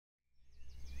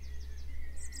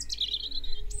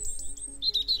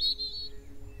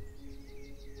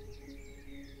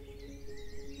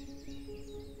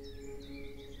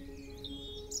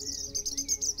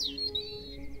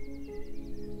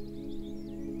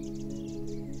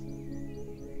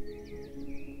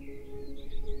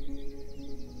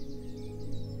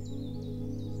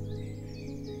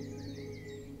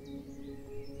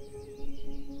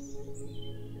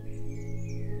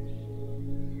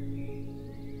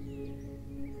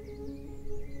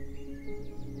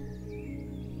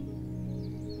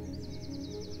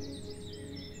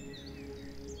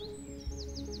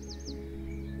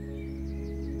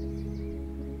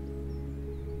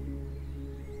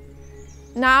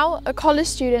Now, a college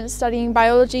student studying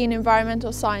biology and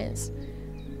environmental science,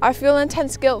 I feel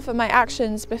intense guilt for my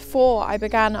actions before I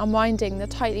began unwinding the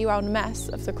tightly wound mess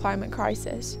of the climate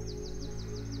crisis.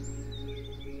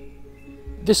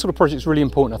 This sort of project is really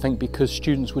important, I think, because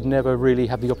students would never really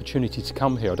have the opportunity to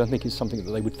come here. I don't think it's something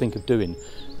that they would think of doing.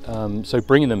 So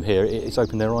bringing them here, it's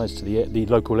opened their eyes to the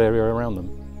local area around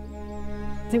them.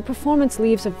 I think performance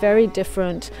leaves a very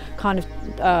different kind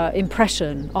of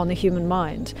impression on the human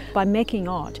mind. By making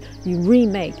art, you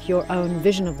remake your own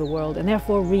vision of the world and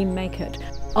therefore remake it.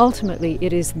 Ultimately,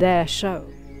 it is their show.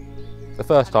 The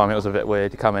first time it was a bit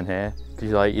weird to come in here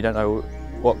because you don't know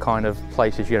what kind of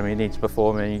places you're going to need to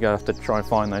perform in, and you have to try and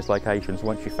find those locations.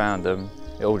 Once you found them,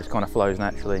 it all just kind of flows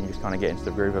naturally and you just kind of get into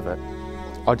the groove of it.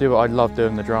 I love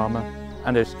doing the drama,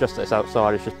 and it's just that it's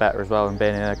outside, it's just better as well, and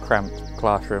being in a cramped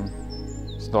classroom,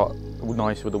 it's not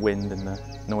nice with the wind and the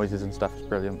noises and stuff, it's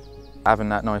brilliant. Having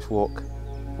that nice walk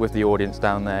with the audience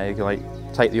down there, you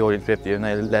can take the audience with you and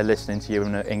they're listening to you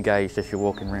and engaged as you're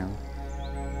walking around.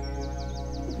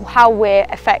 How we're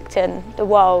affecting the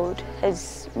world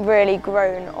has really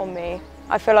grown on me.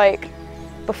 I feel like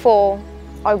before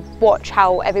I watch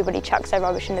how everybody chucks their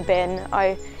rubbish in the bin.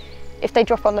 If they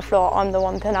drop on the floor, I'm the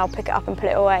one to now pick it up and put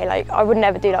it away. Like, I would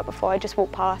never do that before, I just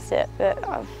walk past it, but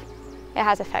it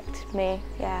has affected me,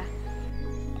 yeah.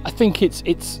 I think it's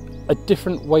a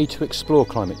different way to explore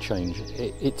climate change.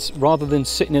 It's rather than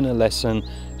sitting in a lesson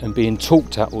and being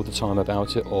talked at all the time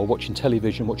about it, or watching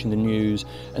television, watching the news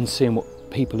and seeing what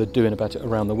people are doing about it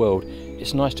around the world,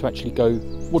 it's nice to actually go,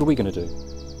 what are we going to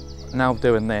do? Now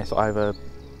doing this, I have a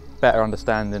better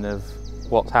understanding of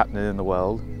what's happening in the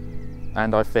world,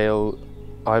 and I feel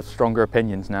I have stronger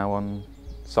opinions now on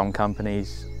some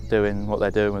companies doing what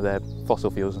they're doing with their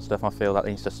fossil fuels and stuff. I feel that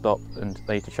needs to stop and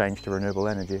they need to change to renewable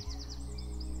energy.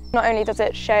 Not only does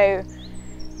it show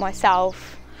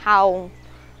myself how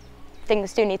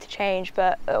things do need to change,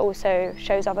 but it also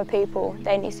shows other people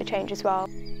they need to change as well.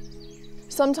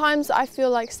 Sometimes I feel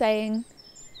like saying,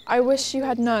 I wish you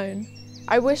had known.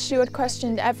 I wish you had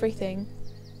questioned everything.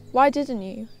 Why didn't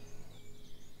you?